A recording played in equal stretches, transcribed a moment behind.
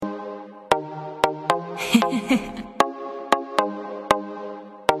It's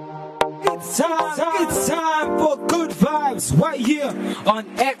time for good vibes right here on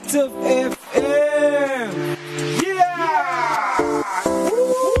Active FM. Yeah!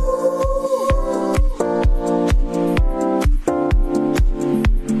 Woo!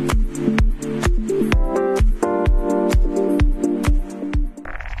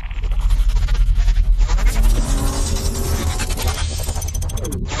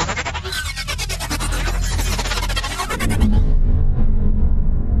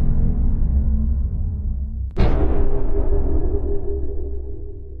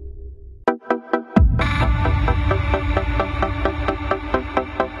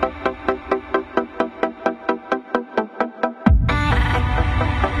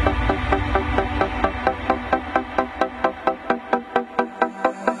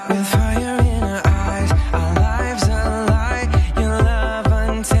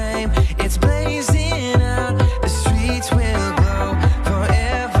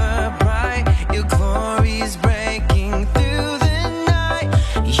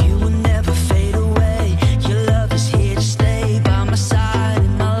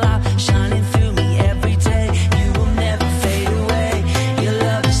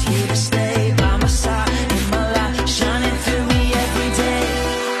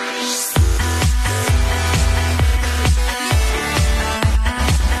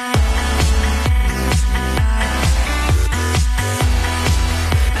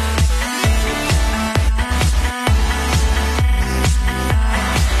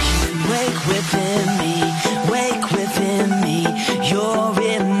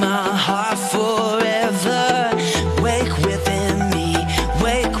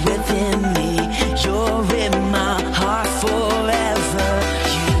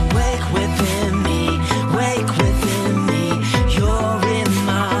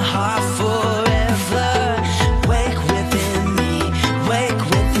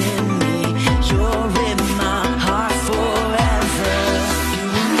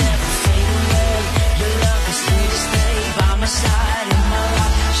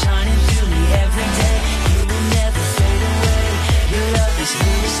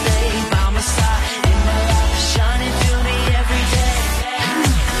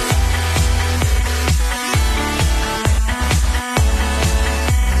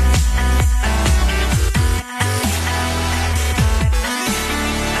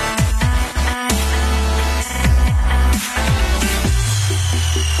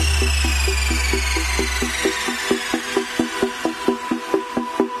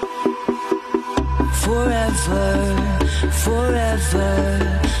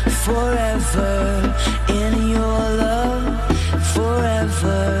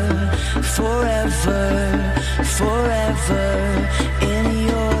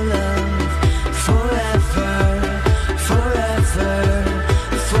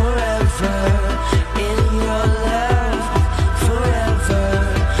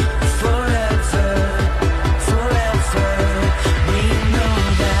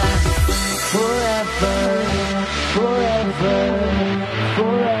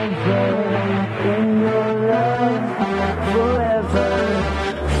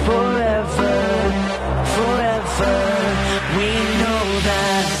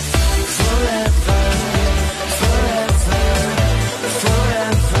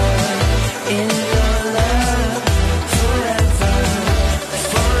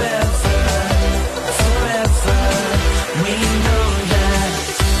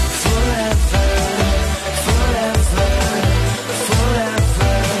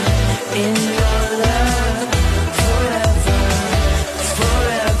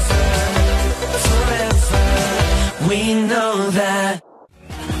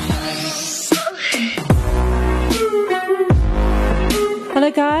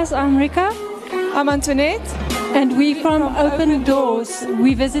 I'm Antoinette. And we from Open Doors.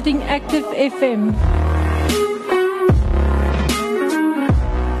 We're visiting Active FM.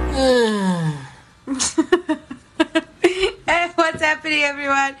 Hey, what's happening,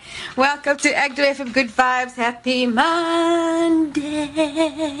 everyone? Welcome to Active FM Good Vibes. Happy Monday.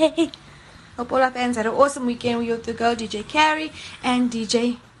 Hope all our fans had an awesome weekend with your two girl, DJ Carrie and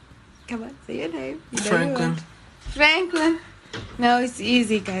DJ. Come on, say your name. You Franklin. Franklin. No, it's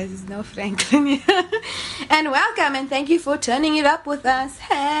easy, guys. There's no Franklin here. And welcome, and thank you for turning it up with us.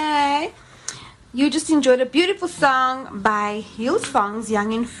 Hey! You just enjoyed a beautiful song by Hillsong's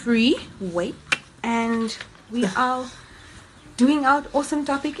Young and Free, Wake. And we are doing our awesome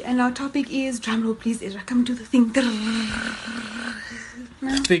topic, and our topic is, drumroll please, Ezra, come do the thing.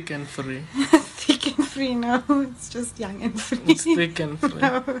 No. Thick and free. Thick and free. No, it's just young and free. It's thick and free.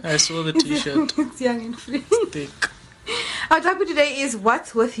 I saw the t-shirt. It's young and free. Thick. Our topic today is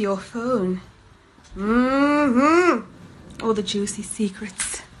what's with your phone? All the juicy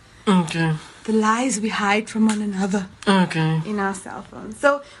secrets. Okay. The lies we hide from one another Okay. in our cell phones.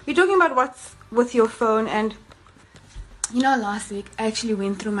 So we're talking about what's with your phone, and last week I actually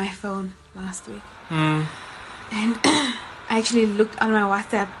went through my phone last week. Mm. And I actually looked on my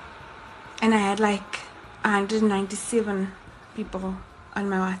WhatsApp, and I had like 197 people on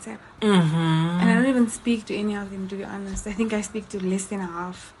my WhatsApp. Mm-hmm. And I don't even speak to any of them, to be honest. I think I speak to less than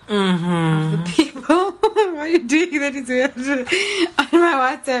half Mm-hmm. of the people. Why are you doing that? It's weird. On my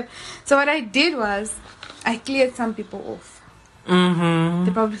WhatsApp. So what I did was, I cleared some people off. Mm-hmm.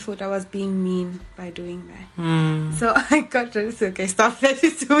 They probably thought I was being mean by doing that. Mm. So I got rid of, okay, stop, that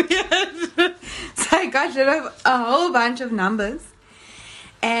is weird. So I got rid of a whole bunch of numbers,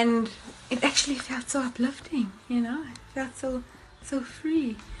 and it actually felt so uplifting, It felt so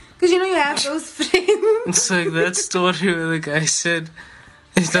free. Because you have those friends. It's like that story where the guy said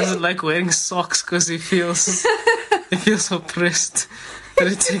he doesn't like wearing socks because he feels oppressed. And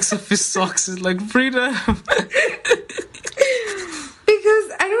he takes off his socks. It's like freedom. Because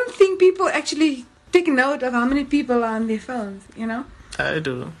I don't think people actually take note of how many people are on their phones, I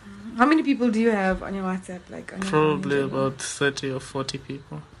do. How many people do you have on your WhatsApp? Like on your Probably phone in general? about 30 or 40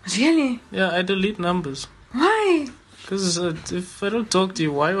 people. Really? Yeah, I delete numbers. Why? Because if I don't talk to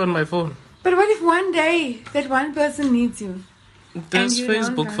you, why on my phone? But what if one day that one person needs you? There's you don't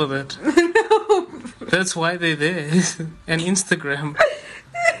Facebook have- for that. That's why they're there. And Instagram.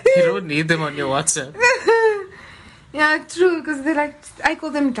 You don't need them on your WhatsApp. Yeah, true. Because they're like, I call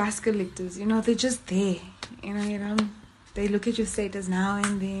them dust collectors. They're just there. They look at your status now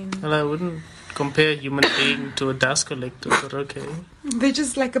and then. Well, I wouldn't compare a human being to a dust collector, but okay. They're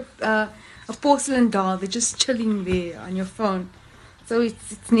just like a porcelain doll. They're just chilling there on your phone. So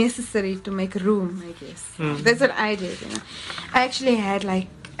it's necessary to make room, I guess. Mm. That's what I did. I actually had I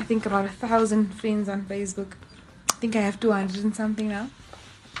think about 1,000 friends on Facebook. I think I have 200 and something now.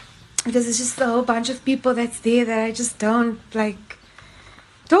 Because it's just a whole bunch of people that's there that I just don't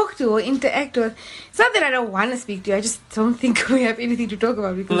talk to or interact with. It's not that I don't want to speak to you. I just don't think we have anything to talk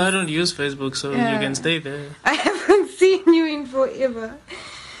about. Because Well, I don't use Facebook, so Yeah. you can stay there. I haven't seen you in forever.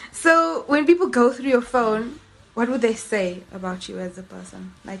 So when people go through your phone, what would they say about you as a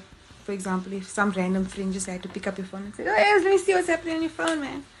person? Like, for example, if some random friend just had to pick up your phone and say, "Oh yes, let me see what's happening on your phone,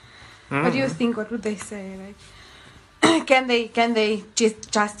 man." What do you think? What would they say? Like, can they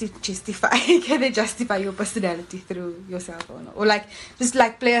justify? Can they justify your personality through your cell phone, or just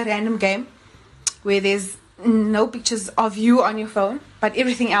play a random game where there's no pictures of you on your phone, but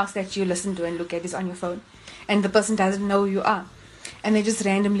everything else that you listen to and look at is on your phone, and the person doesn't know who you are, and they're just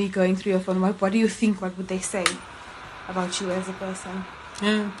randomly going through your phone. What do you think? What would they say about you as a person?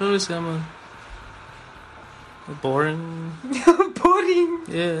 Yeah, probably I'm a boring. Boring.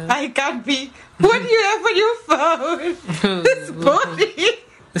 Yeah. I can't be. What do you have on your phone? It's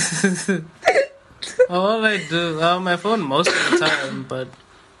boring. All I do, my phone most of the time, but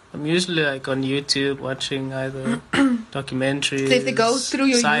I'm usually on YouTube watching either documentaries. So if they go through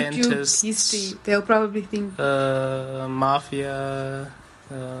your scientists, YouTube history, they'll probably think, mafia,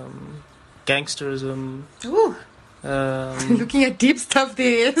 gangsterism, "Ooh, looking at deep stuff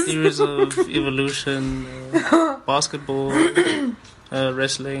there." theories of evolution, basketball,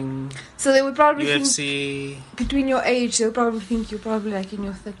 wrestling, So they would probably UFC. think, between your age, they'll probably think you're probably in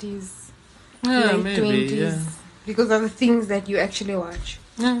your 30s, Yeah, late maybe. 20s, Yeah. because of the things that you actually watch.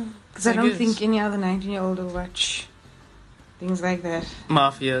 Yeah. Because I don't guess. think any other 19-year-old will watch things like that.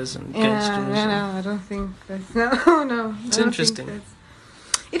 Mafias and Yeah, gangsters. no, I don't think that's no. It's I don't interesting. think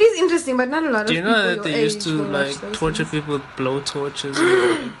It is interesting, but not a lot Do of you people know that your they used age to will watch those torture things. people with blow torches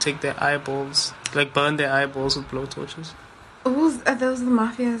and take their eyeballs, burn their eyeballs with blow torches? Oh, are those the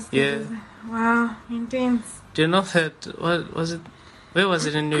mafias? Yeah. Wow, intense. Do you know that? What was it? Where was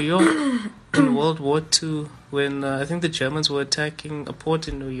it in New York in World War II when I think the Germans were attacking a port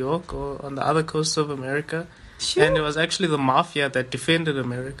in New York or on the other coast of America, Sure. and it was actually the mafia that defended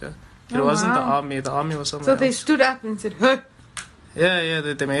America. It Oh, wasn't the wow. army. The army was somewhere So they else. stood up and said, "Huh." Yeah,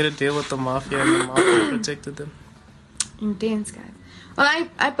 they made a deal with the mafia, and the mafia protected them. Intense, guys. Well,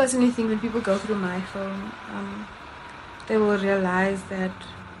 I personally think when people go through my phone, they will realize that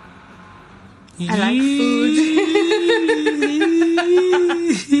I like food.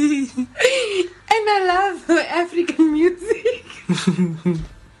 And I love African music.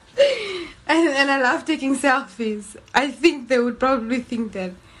 and I love taking selfies. I think they would probably think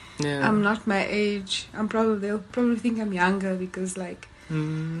that Yeah. I'm not my age. They'll probably think I'm younger because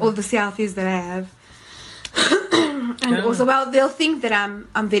Mm. all the selfies that I have. And also, well, they'll think that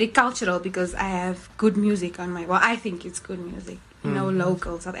I'm very cultural because I have good music on my. Well, I think it's good music. You know,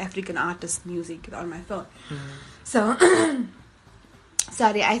 local South African artist music on my phone. So,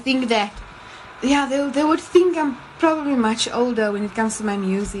 sorry, I think that they would think I'm probably much older when it comes to my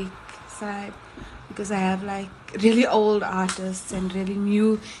music side because I have like really old artists and really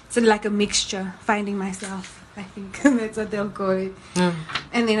new. It's like a mixture, finding myself. I think that's what they'll call it. Yeah.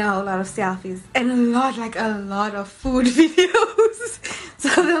 And then a whole lot of selfies and a lot of food videos. So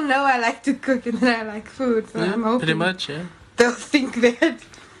they'll know I like to cook and that I like food. So I'm hoping pretty much, yeah. they'll think that.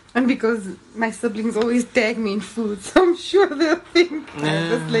 And because my siblings always tag me in food, so I'm sure they'll think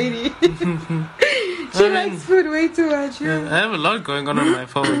this lady. She likes food way too much. Yeah, I have a lot going on my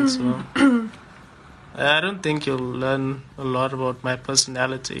phone, so I don't think you'll learn a lot about my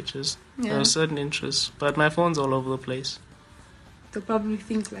personality. Just there are certain interests, but my phone's all over the place. They'll probably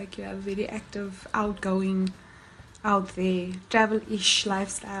think like you have a very active, outgoing, out there, travel-ish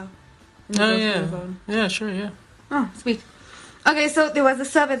lifestyle. Oh yeah, yeah, sure, yeah. Oh, sweet. Okay, so there was a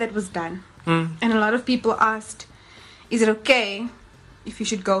survey that was done, and a lot of people asked, "Is it okay if you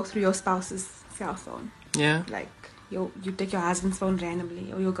should go through your spouse's cell phone?" Yeah. Like you take your husband's phone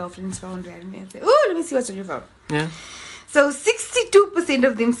randomly or your girlfriend's phone randomly and say, "Oh, let me see what's on your phone." Yeah. So 62%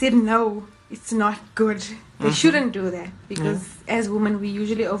 of them said no, it's not good. They shouldn't do that because as women we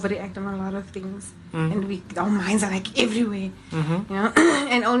usually overreact on a lot of things and our minds are like everywhere, you know.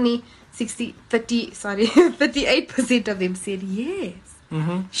 And only 38% of them said yes.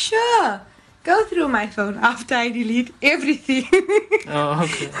 Sure, go through my phone after I delete everything. Oh,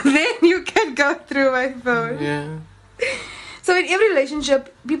 okay. Then you can go through my phone. Yeah. So in every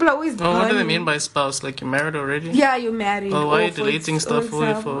relationship, people are always. Oh, what do they burning. mean by spouse? Like you're married already? Yeah, you're married. Oh, why are you or deleting stuff for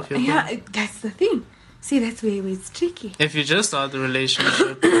your phone? Yeah, that's the thing. See, that's where it's tricky. If you just start the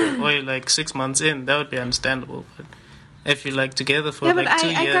relationship, or you're like 6 months in, that would be understandable. But if you're like together for like 2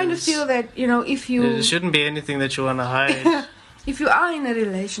 years, I kind of feel that if you there shouldn't be anything that you want to hide. if you are in a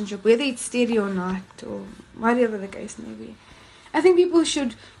relationship, whether it's steady or not, or whatever the case may be, I think people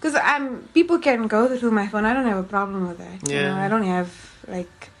should, because people can go through my phone. I don't have a problem with that. Yeah. I don't have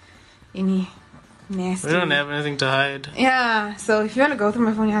like any nasty. We don't have anything to hide. Yeah, so if you want to go through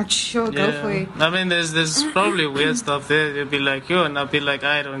my phone, yeah, sure, go for it. I mean, there's probably weird stuff there. You'll be like, yo, and I'll be like,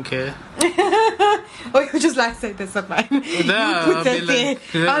 I don't care. Or you just like say that's not mine. Yeah, You put I'll that be there.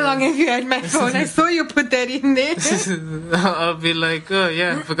 like, yeah. How long have you had my phone? I saw you put that in there. I'll be like, oh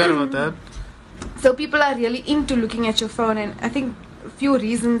yeah, I forgot about that. So people are really into looking at your phone, and I think a few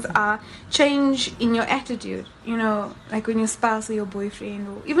reasons are change in your attitude. Like when your spouse or your boyfriend,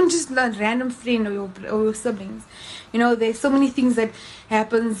 or even just a random friend or your siblings. There's so many things that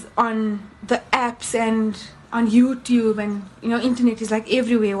happens on the apps and on YouTube, and internet is like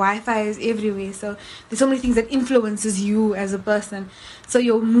everywhere. Wi-Fi is everywhere. So there's so many things that influences you as a person. So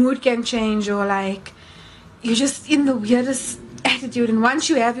your mood can change, or like you're just in the weirdest attitude. And once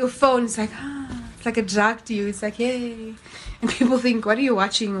you have your phone, it's like it's like a drug to you. It's like, hey. And people think, what are you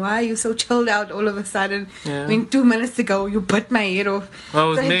watching? Why are you so chilled out all of a sudden? Yeah. When 2 minutes ago you bit my head off. Well,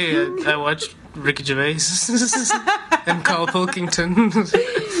 with It's me, I watched Ricky Gervais and Carl Pilkington.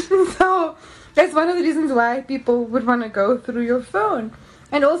 So that's one of the reasons why people would want to go through your phone.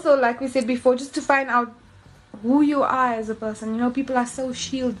 And also, like we said before, just to find out who you are as a person. People are so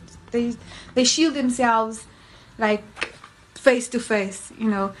shielded. They shield themselves like face to face.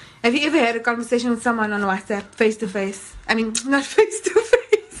 Have you ever had a conversation with someone on WhatsApp face to face? I mean, not face to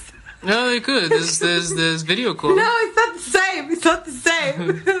face. No, they could. There's video call. No, it's not the same. It's not the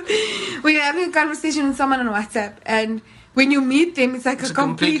same. When you're having a conversation with someone on WhatsApp, and when you meet them, it's like It's a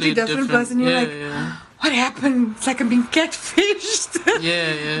completely different person. You're like, what happened? It's like I'm being catfished.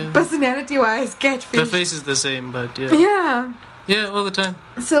 Yeah. Personality-wise, catfished. The face is the same, but yeah. Yeah. Yeah, all the time.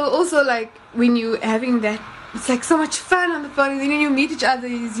 So also, like, when you having that, it's like so much fun on the phone. And then when you meet each other,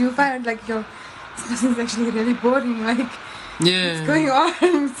 you find like, this person's actually really boring. Like, Yeah. what's going on?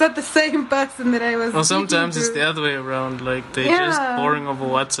 It's not the same person that I was. Or sometimes speaking it's to. the other way around. Like they're Yeah. just boring over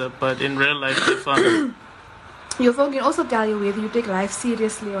WhatsApp, but in real life they're fun. Your phone can also tell you whether you take life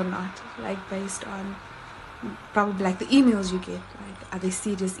seriously or not, like based on probably like the emails you get. Like, are they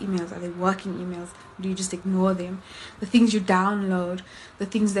serious emails? Are they working emails? Do you just ignore them? The things you download, the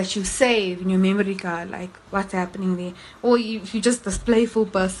things that you save in your memory card, like what's happening there. Or if you're just this playful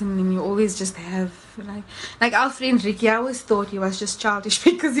person and you always just have like our friend Ricky, I always thought he was just childish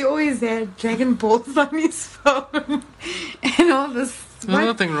because he always had Dragon Balls on his phone and all this. There's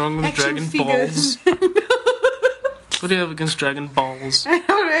nothing wrong with action Dragon figures. Balls. What do you have against Dragon Balls? I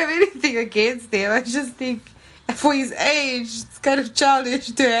don't have anything against them. I just think for his age, it's kind of childish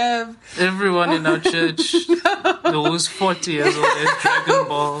to have. Everyone in our church who's 40 years old has Dragon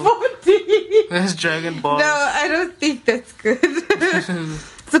Ball. 40. Has Dragon Ball. No, I don't think that's good.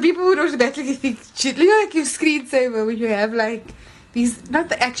 So people would automatically think, shit, you know, like your screensaver when you have like these, not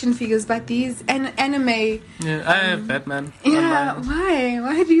the action figures, but these anime. Yeah, I have Batman. Yeah, Online. why?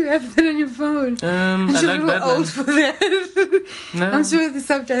 Why do you have that on your phone? I'm I sure like you were Batman. old for that. No. I'm sure that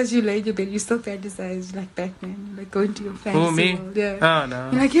sometimes you lay in your bed, you still fantasize like Batman, like going to your fantasy Who, me? world. Yeah. Oh,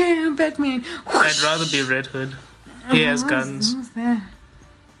 no. You're like, yeah, I'm Batman. I'd rather be Red Hood. He has guns. Who's that?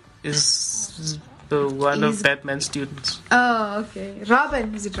 Is the one of He's- Batman's students. Oh, okay.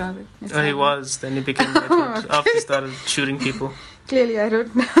 Robin. Is it Robin? It's Oh, he Robin. was. Then he became Red Hood Okay. after he started shooting people. Clearly, I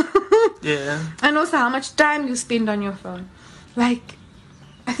don't know. Yeah. And also how much time you spend on your phone. Like,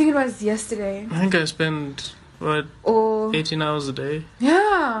 I think it was yesterday. I think I spend, what, Or, 18 hours a day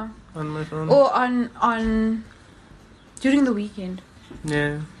yeah. on my phone. Or on during the weekend.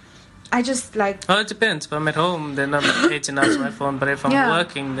 Yeah. I just like, Well, it depends. If I'm at home, then I'm 18 hours on my phone. But if I'm Yeah.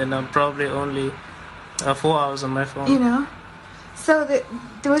 working, then I'm probably only 4 hours on my phone. you know. So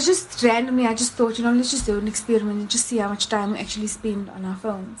there was just randomly, I just thought, you know, let's just do an experiment and just see how much time we actually spend on our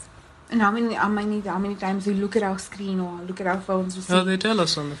phones. And how many times we look at our screen or look at our phones to see Oh, they tell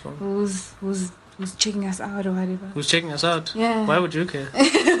us on the phone. who's checking us out or whatever. Who's checking us out? Yeah. Why would you care?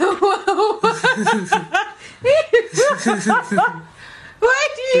 Why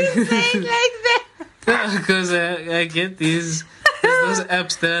do you say it like that? Because I get these. There's those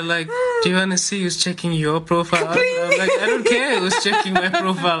apps that are like, do you want to see who's checking your profile out? I'm like, I don't care who's checking my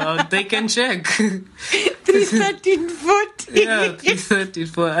profile out. They can check. 313 40. Yeah,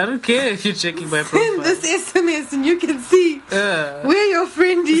 334. I don't care if you're checking my Send profile. this SMS and you can see Yeah. where your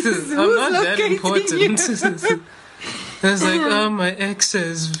friend is. Who's I'm not that locating important. you. It's like, oh, my ex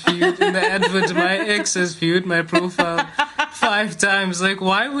has viewed in the advert. My ex has viewed my profile 5 times. Like,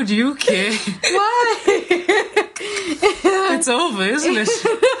 why would you care? Why? It's over, isn't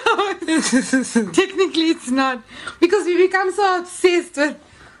it? Technically, it's not. Because we become so obsessed with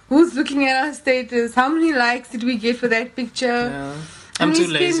who's looking at our status. How many likes did we get for that picture? Yeah. And I'm we too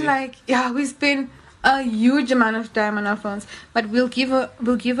spend lazy. we spend a huge amount of time on our phones. But we'll give her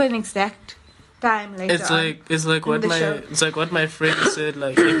an exact time later. It's like in the show. what my friend said.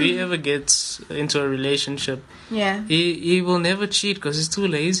 Like, if he ever gets into a relationship, Yeah. he will never cheat because he's too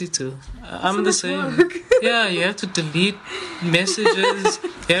lazy to. I'm the much same. work. Yeah, you have to delete messages.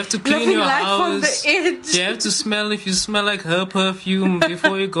 You have to clean Nothing your like from house. the edge. You have to smell if you smell like her perfume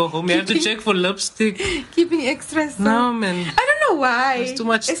before you go home. You have to check for lipstick. Keeping extra stuff. No, man. I don't know why. It's too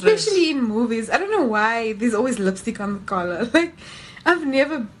much stress. Especially in movies. I don't know why there's always lipstick on the collar. Like, I've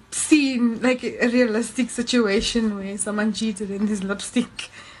never seen like a realistic situation where someone cheated and there's lipstick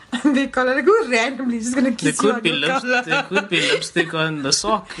on their collar. Like, who randomly just gonna There kiss you could on be your collar? there could be lipstick on the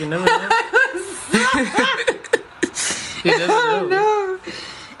sock. You never know. You never Oh know. no.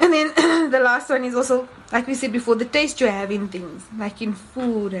 And then the last one is also, like we said before, the taste you have in things, like in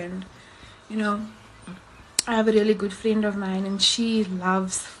food. And you know, I have a really good friend of mine and she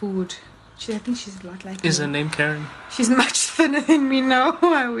loves food. I think she's a lot like Is me. her name Karen? She's much thinner than me now.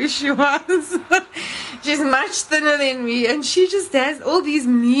 I wish she was. She's much thinner than me, and she just has all these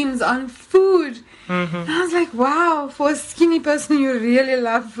memes on food. Mm-hmm. And I was like, wow, for a skinny person, you really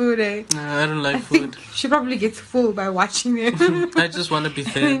love food, eh? No, I don't like I food. think she probably gets full by watching them. I just want to be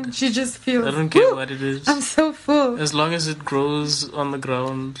And fed. she just feels, I don't care "Woo, what it is. I'm so full. As long as it grows on the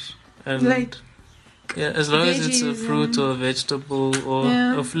ground and Like yeah, as long as it's a veggies fruit and- or a vegetable or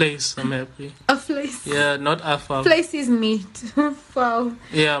Yeah. a place, I'm happy. a place. Yeah, not afal. Place is meat. Wow.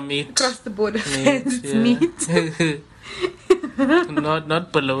 Yeah, meat. Across the border, Meat, friends, it's yeah. meat.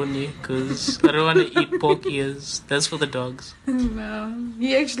 not bologna, because I don't want to eat pork ears. That's for the dogs. No,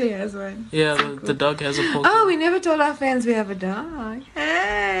 he actually has one. Yeah, the dog has a pork Oh, ear. we never told our fans we have a dog.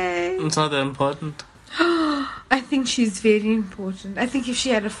 Hey. It's not that important. I think she's very important. I think if she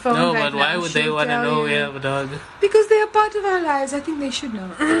had a phone No, right but why now, would they she'll want to tell know we you. have a dog? Because they are part of our lives. I think they should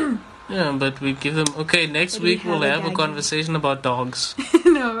know. Yeah, but we give them... Okay, next But we week we'll have a have a doggy. conversation about dogs.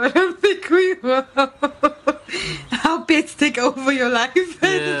 No, I don't think we will. How pets take over your life. I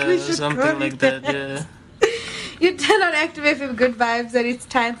think we Yeah, should something call like it that, yeah. You turn on Active FM Good Vibes and it's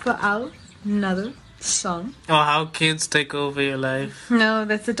time for our another song. Or how kids take over your life. No,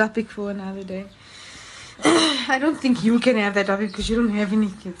 that's a topic for another day. I don't think you can have that topic because you don't have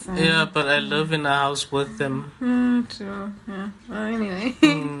any kids. Yeah, but I live in a house with them. True. Yeah. Well, anyway.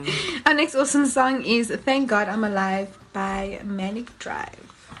 Mm. Our next awesome song is Thank God I'm Alive by Manic Drive.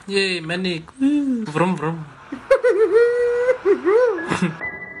 Yay, Manic. Vroom, vroom.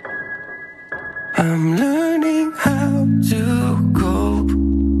 I'm learning how to cope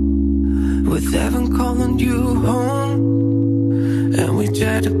with heaven calling you home. And we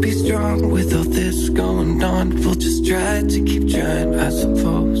try to be strong with all this going on. We'll just try to keep trying, I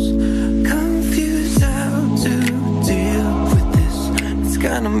suppose. Confused how to deal with this. It's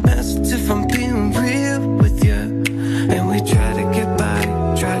kinda messed if I'm being real with you. And we try to get by,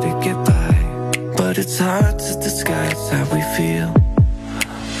 but it's hard to disguise how we feel.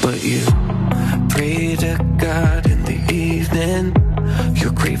 But you pray to God in the evening.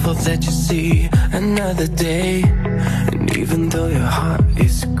 You're grateful that you see another day. And even though your heart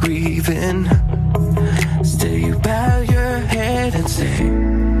is grieving, still you bow your head and say,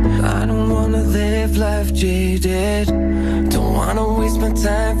 I don't wanna live life jaded. Don't wanna waste my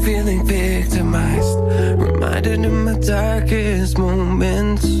time feeling victimized. Reminded in my darkest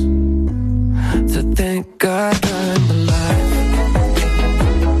moments to thank God I'm alive.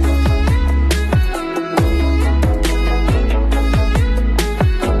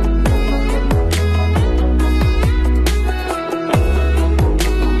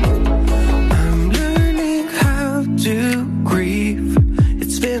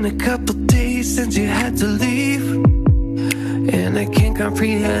 A couple days since you had to leave, and I can't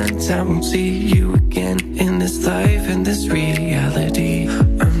comprehend I won't see you again in this life, in this reality.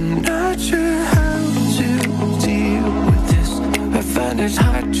 I'm not sure how to deal with this. I find it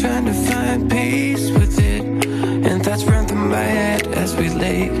hard trying to find peace with it, and thoughts run through my head as we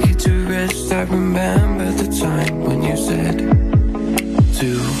lay you to rest. I remember the time when you said to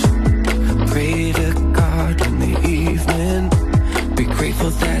pray to God in the evening. Be grateful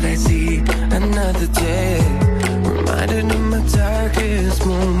that I see another day. Reminded of my darkest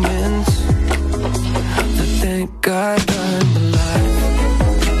moments to thank God I'm alive.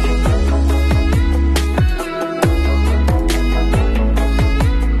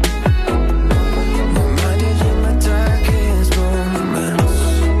 Reminded of my darkest moments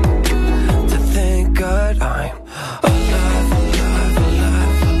to thank God I'm alive, alive, alive,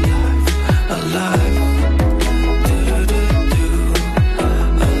 alive, alive.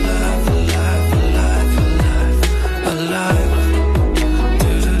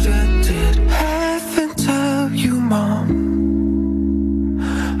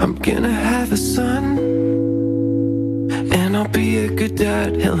 I'm gonna have a son, and I'll be a good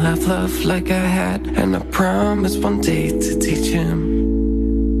dad. He'll have love like I had, and I promise one day to teach him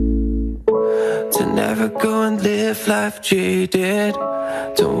to never go and live life jaded.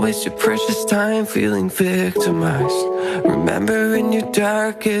 Don't waste your precious time feeling victimized. Remember in your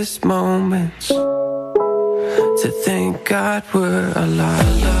darkest moments to thank God we're alive,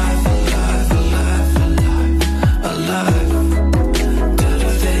 alive, alive, alive, alive, alive.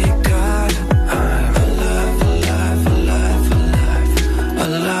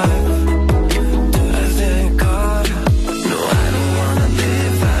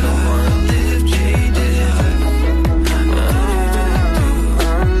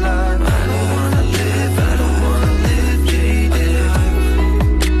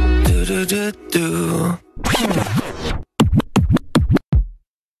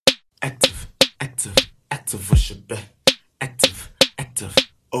 Active worship, active,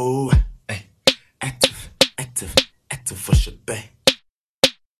 oh, hey, active worship,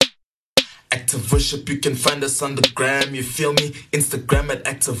 Active worship, you can find us on the gram, you feel me? Instagram at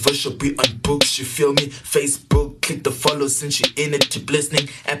active worship, we on books, you feel me? Facebook, click the follow since you're in it, keep listening.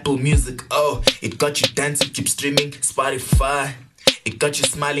 Apple Music, oh, it got you dancing, keep streaming. Spotify, it got you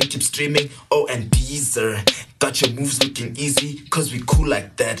smiling, keep streaming. Oh, and Deezer, got your moves looking easy, cause we cool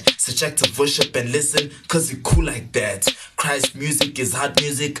like that. Search active worship and listen, cause we cool like that. Christ music is hot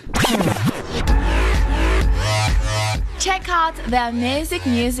music. Check out their music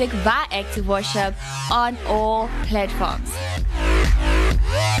via Active Worship on all platforms.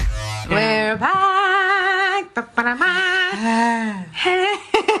 We're back.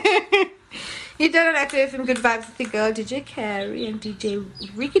 You done an Active FM Good Vibes with the girl DJ Carrie and DJ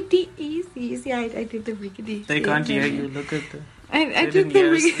Rickety. Easy. I did the Rickety. They can't hear you. Look at the. I did the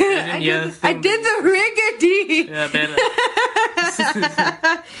Rickety. I did the Rickety. Yeah, better.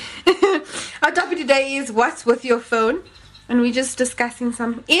 Our topic today is what's with your phone, and we're just discussing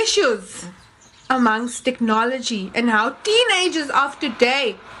some issues amongst technology and how teenagers of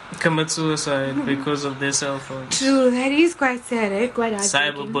today commit suicide because of their cell phones. True, that is quite sad, eh? Quite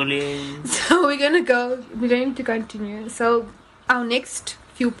heartbreaking. Cyberbullying. So we're going to continue. So our next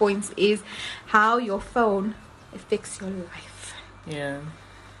few points is how your phone affects your life. Yeah.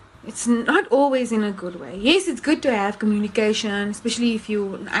 It's not always in a good way. Yes, it's good to have communication, especially if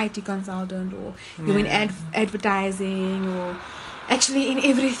you're an IT consultant or you're in advertising or Actually, in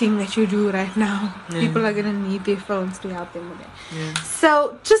everything that you do right now, people are going to need their phones to help them with it. Yeah.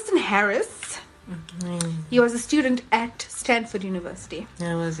 So, Tristan Harris, he was a student at Stanford University.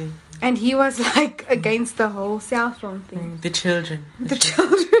 Yeah, was he? And he was like against the whole cell phone thing. The children. The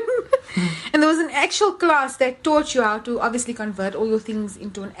children. And there was an actual class that taught you how to obviously convert all your things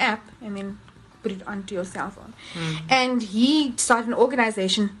into an app and then put it onto your cell phone. And he started an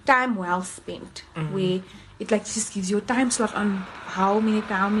organization, Time Well Spent, where it like just gives you a time slot on how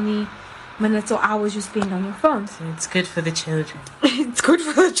many minutes or hours you spend on your phone. So it's good for the children. It's good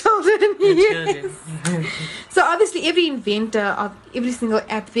for the children. The Yes. children. So obviously every inventor of every single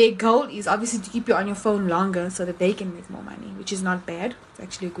app, their goal is obviously to keep you on your phone longer so that they can make more money, which is not bad. It's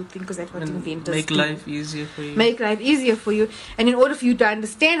actually a good thing because that's what inventors Make do. life easier for you. Make life easier for you. And in order for you to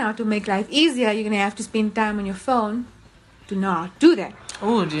understand how to make life easier, you're going to have to spend time on your phone to not do that.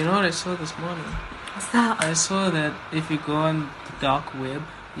 Oh, do you know what I saw this morning? So, I saw that if you go on the dark web,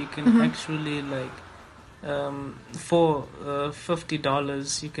 you can actually like for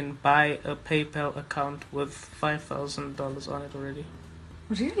 $50 you can buy a PayPal account with $5,000 on it already.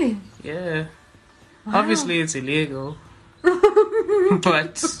 really? Yeah. Wow. Obviously it's illegal.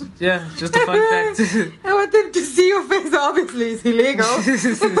 But yeah, just a fun fact. I want them to see your face. Obviously, it's illegal. It's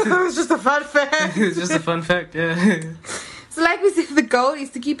just a fun fact. It's just a fun fact, yeah. So like we said, the goal is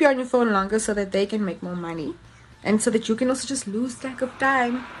to keep you on your phone longer so that they can make more money. And so that you can also just lose track of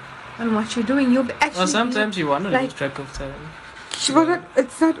time on what you're doing. You'll be actually... Well, sometimes you want to like- lose track of time. Well,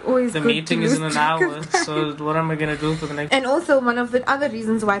 it's not always The good meeting to is lose in an track of hour, time. so what am I going to do for the next... And also, one of the other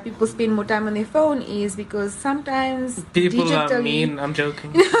reasons why people spend more time on their phone is because sometimes People are digitally- mean, I'm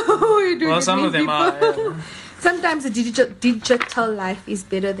joking. No, you do Well, get some mean of them people. are, yeah. Sometimes the digital life is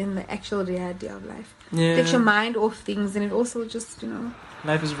better than the actual reality of life. Yeah. Takes your mind off things, and it also just,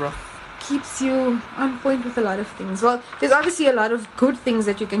 Life is rough. keeps you on point with a lot of things. Well, there's obviously a lot of good things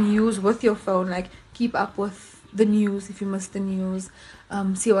that you can use with your phone, like keep up with the news if you miss the news,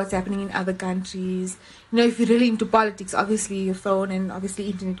 see what's happening in other countries. If you're really into politics, obviously your phone and obviously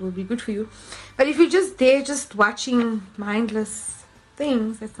internet will be good for you. But if you're just there just watching mindless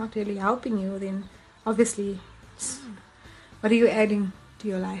things that's not really helping you, then obviously what are you adding to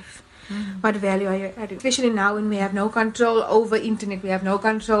your life? What value are you adding? Especially now when we have no control over internet, we have no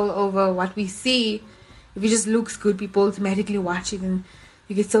control over what we see. If it just looks good, people automatically watch it and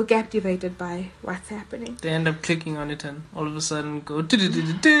you get so captivated by what's happening. They end up clicking on it and all of a sudden go...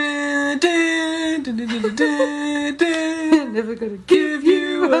 Never gonna give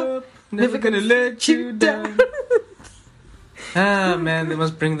you up. Never gonna let you down. Ah, man, they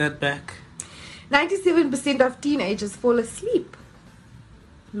must bring that back. 97% of teenagers fall asleep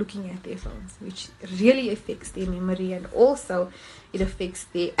looking at their phones, which really affects their memory and also it affects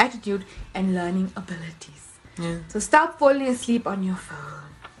their attitude and learning abilities. Yeah. So stop falling asleep on your phone.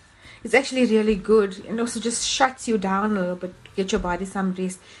 It's actually really good and also just shuts you down a little bit, get your body some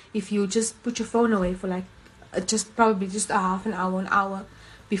rest. If you just put your phone away for like probably just a half an hour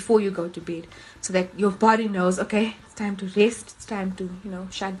before you go to bed, so that your body knows, okay, it's time to rest, it's time to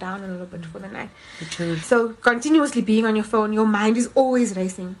shut down a little bit for the night. So continuously being on your phone, your mind is always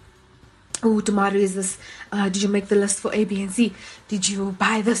racing. Oh, tomorrow is this, did you make the list for A, B and C? Did you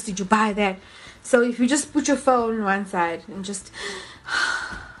buy this, did you buy that? So if you just put your phone one side and just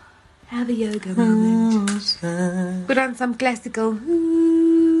have a yoga moment, put on some classical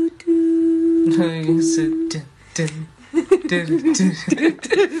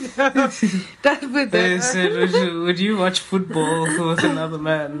They said, would you watch football with another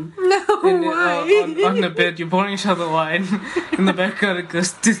man? No, why? On the bed, you're pouring each other wine. In the background, it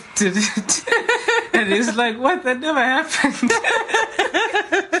goes... And it's like, what? That never happened.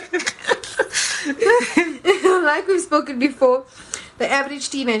 Like we've spoken before, the average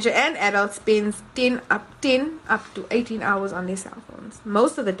teenager and adult spends 10 up to 18 hours on their cell phones.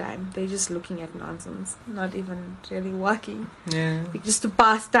 Most of the time, they're just looking at nonsense, not even really working. Yeah. Just to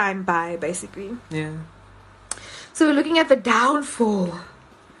pass time by, basically. Yeah. So we're looking at the downfall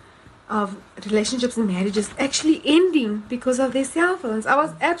of relationships and marriages actually ending because of their cell phones. I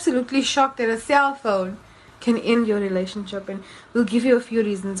was absolutely shocked that a cell phone can end your relationship, and we'll give you a few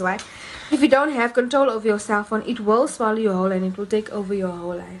reasons why. If you don't have control over your cell phone, it will swallow you whole and it will take over your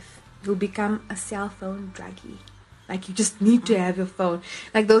whole life. You'll become a cell phone druggie. Like, you just need to have your phone.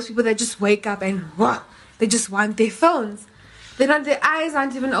 Like those people that just wake up and they just want their phones. Their eyes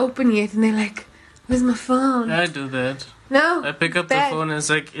aren't even open yet and they're like, where's my phone? I do that. No. I pick up bad. the phone and it's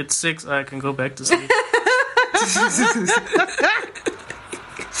like, it's 6, I can go back to sleep.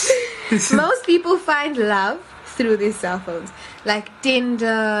 Most people find love through their cell phones, like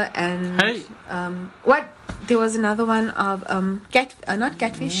Tinder and Hey. there was another one of not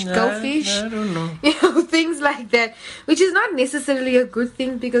catfish, goldfish. I don't know. Things like that, which is not necessarily a good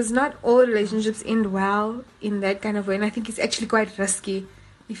thing because not all relationships end well in that kind of way. And I think it's actually quite risky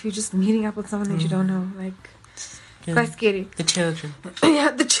if you're just meeting up with someone that you don't know. Like, quite scary. The children.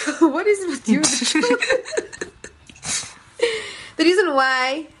 Yeah, the children. What is it with you? The reason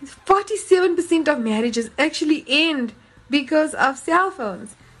why 47% of marriages actually end because of cell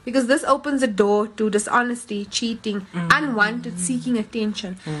phones. Because this opens a door to dishonesty, cheating, unwanted seeking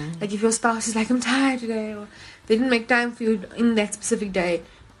attention. Like if your spouse is like, I'm tired today, or they didn't make time for you in that specific day.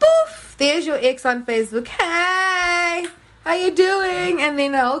 Poof! There's your ex on Facebook. Hey! How you doing? And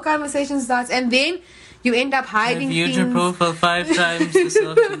then the whole conversation starts. And then you end up hiding I've viewed things. your profile 5 times this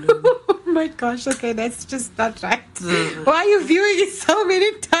afternoon. Oh my gosh, okay, that's just not right. Why are you viewing it so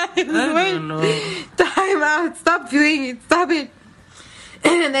many times? I don't know. Time out. Stop viewing it. Stop it.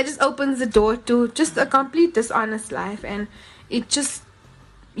 And that just opens the door to just a complete dishonest life. And it just,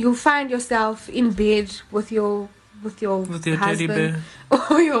 you find yourself in bed with your teddy husband bear.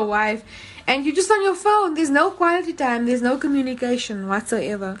 or your wife. And you're just on your phone. There's no quality time. There's no communication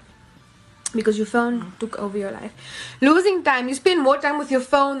whatsoever. Because your phone took over your life. Losing time. You spend more time with your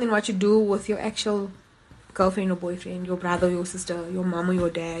phone than what you do with your actual girlfriend or boyfriend, your brother or your sister, your mom or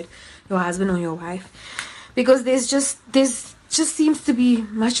your dad, your husband or your wife. Because there's just seems to be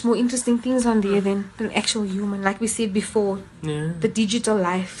much more interesting things on there than actual human. Like we said before, the digital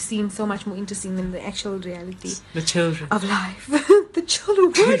life seems so much more interesting than the actual reality. The children. Of life. The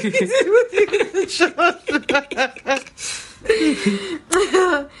children. What is it with the children?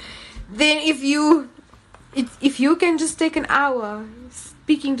 Then if you can just take an hour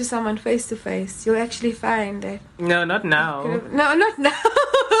speaking to someone face to face, you'll actually find that. No, not now. No, not now.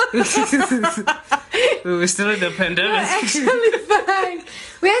 We're still in the pandemic. We're actually fine.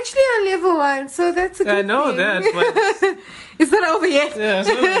 We're actually on level 1, so that's a good I know thing. that, but it's not over yet. yeah, it's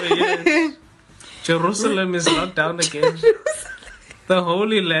not over yet. Jerusalem is locked down again. The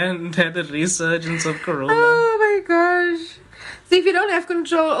Holy Land had a resurgence of corona. Oh my gosh. So if you don't have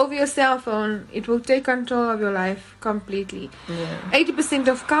control over your cell phone, it will take control of your life completely. Yeah. 80%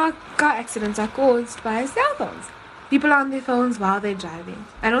 of car accidents are caused by cell phones. People are on their phones while they're driving.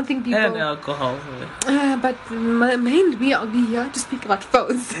 I don't think people... And alcohol. but mainly we are here to speak about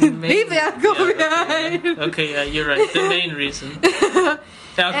phones. Leave the alcohol behind. Okay, yeah, you're right. The main reason.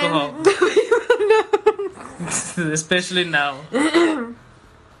 Alcohol. Especially now.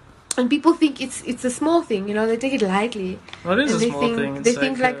 And people think it's a small thing, you know, they take it lightly. What is and a small thing? They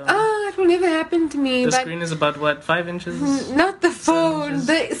think like, it will never happen to me. The but screen is about what, 5 inches? Not the phone,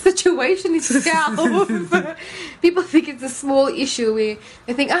 the situation itself. People think it's a small issue where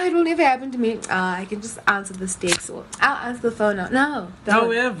they think, it will never happen to me. I can just answer this text or I'll answer the phone now. No, don't. Oh,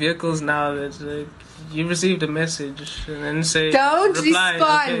 we have vehicles now that you received a message and then say, don't reply,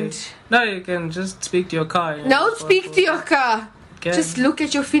 respond. Okay. No, you can just speak to your car. Don't speak to your car. Just look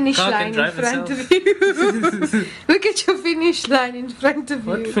at your finish line in front of you. Look at your finish line in front of you.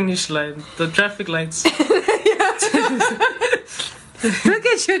 What finish line? The traffic lights. Look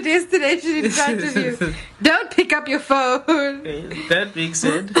at your destination in front of you. Don't pick up your phone. Okay, that being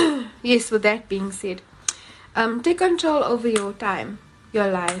said. Yes, with that being said. Take control over your time, your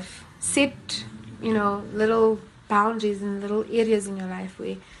life. Set, little boundaries and little areas in your life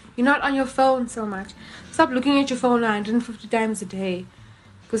where you're not on your phone so much. Stop looking at your phone 150 times a day.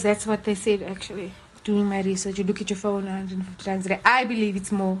 Because that's what they said actually. Doing my research, you look at your phone 150 times a day. I believe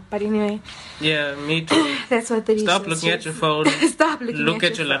it's more. But anyway. Yeah, me too. That's what the research Stop looking at your phone. Stop looking look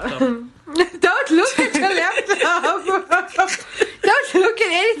at your laptop. Don't look at your laptop. Don't look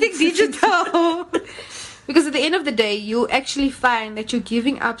at anything digital. Because at the end of the day, you actually find that you're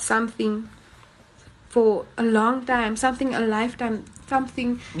giving up something for a long time, something a lifetime,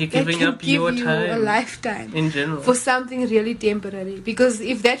 something you're giving up your time a lifetime in general for something really temporary. Because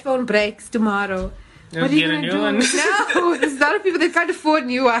if that phone breaks tomorrow, what are you get a gonna new do? one. No, there's a lot of people that can't afford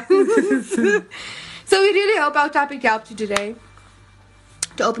new ones. So we really hope our topic helped you today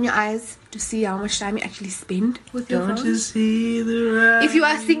to open your eyes to see how much time you actually spend with your phone. Don't you see the right? If you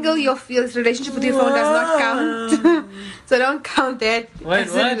are single, your relationship with your phone does not count. So don't count that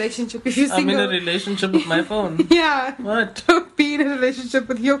as a relationship. If you're single, I'm in a relationship with my phone. Yeah. What? Don't be in a relationship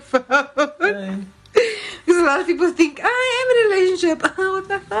with your phone. Hey. Because a lot of people think, I am in a relationship with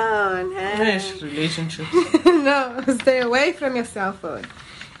my phone. Hey. Yes, relationship. No, stay away from your cell phone.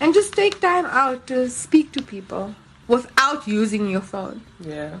 And just take time out to speak to people without using your phone.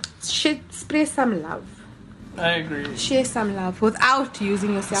 Yeah. Spread some love. I agree. Share some love without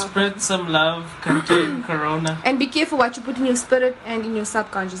using your cell phone. Spread some love, contain corona. And be careful what you put in your spirit and in your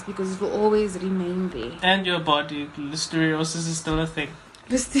subconscious because it will always remain there. And your body. Listeriosis is still a thing.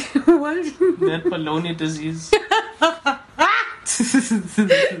 What? That baloney disease.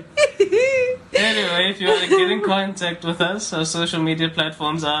 Anyway, if you want to get in contact with us, our social media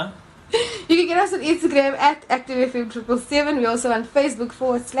platforms are... You can get us on Instagram at ActiveFM777. We're also on Facebook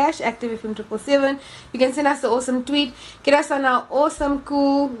 /ActiveFM777. You can send us an awesome tweet. Get us on our awesome,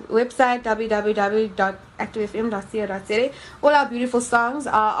 cool website, www.activefm.co.za. All our beautiful songs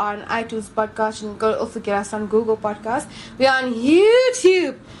are on iTunes Podcast. You can also get us on Google Podcast. We are on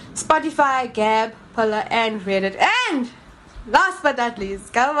YouTube, Spotify, Gab, Pillar, and Reddit. And last but not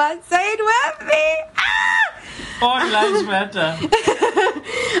least, come on, say it with me. All lives matter.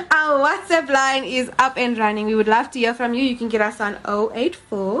 Our WhatsApp line is up and running. We would love to hear from you. You can get us on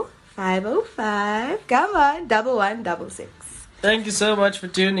 084 505 come on 1166. Thank you so much for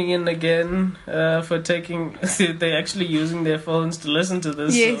tuning in again. For taking, they're actually using their phones to listen to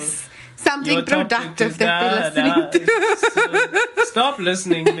this. Yes. So something your topic productive is- that they're listening to. Stop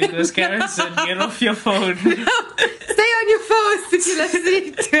listening because Karen said get off your phone. Stay on your phones if you're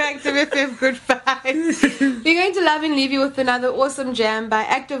listening to Active FM. Goodbye. We're going to love and leave you with another awesome jam by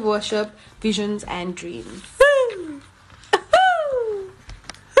Active Worship, Visions and Dreams.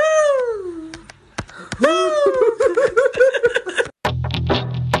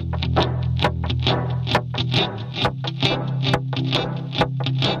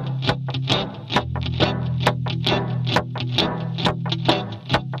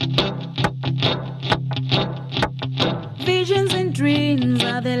 Visions and dreams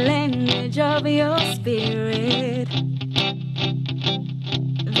are the language of your spirit.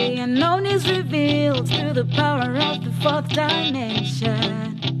 The unknown is revealed through the power of the fourth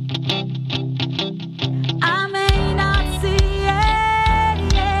dimension. I may not see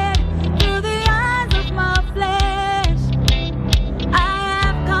it yet through the eyes of my flesh. I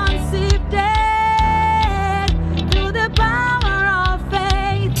have conceived it through the power of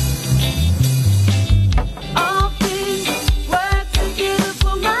faith. All things work together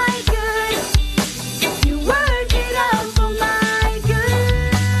for my good. You work it out for my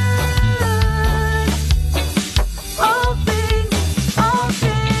good. All things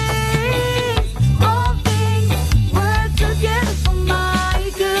work together for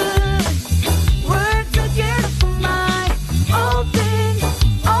my good. Work together for my all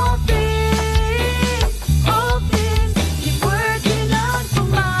things keep working out for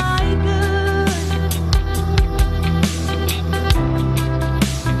my good.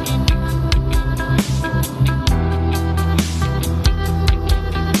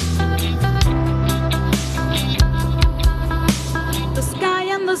 The sky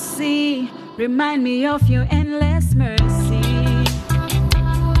and the sea remind me of your endless mercy.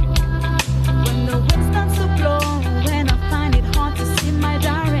 When the wind starts to blow, when I find it hard to see my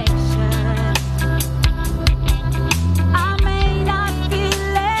direction, I may not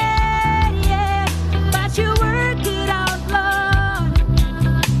feel it yet, but you work it out, Lord.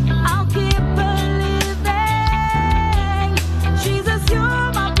 I'll keep believing. Jesus,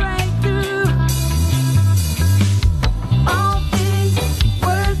 you're my breakthrough. All things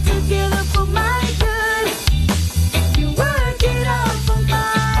work together for my good. You work it out for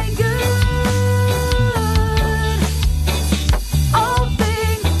my good. All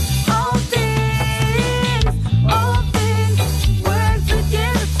things work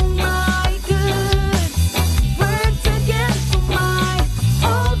together for my good. Work together for my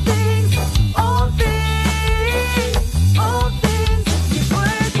all things keep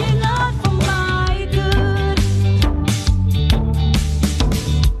working out for my good.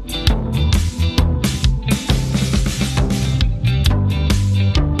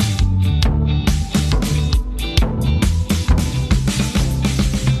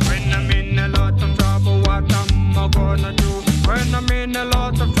 When I'm in a lot of trouble, what am I gonna do? When I'm in a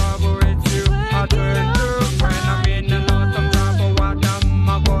lot of trouble, it's you I turn to. When I'm in a lot of trouble, what am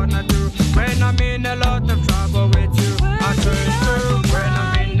I gonna do? When I'm in a lot of trouble, it's you I turn to. When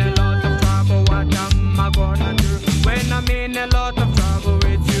I'm in a lot of trouble, what am I gonna do? When I'm in a lot of trouble,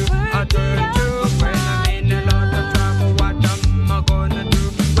 it's you I turn to. When I'm in a lot of trouble, what am I gonna do?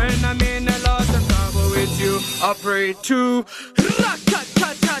 When I'm in a lot of trouble, it's you I pray to.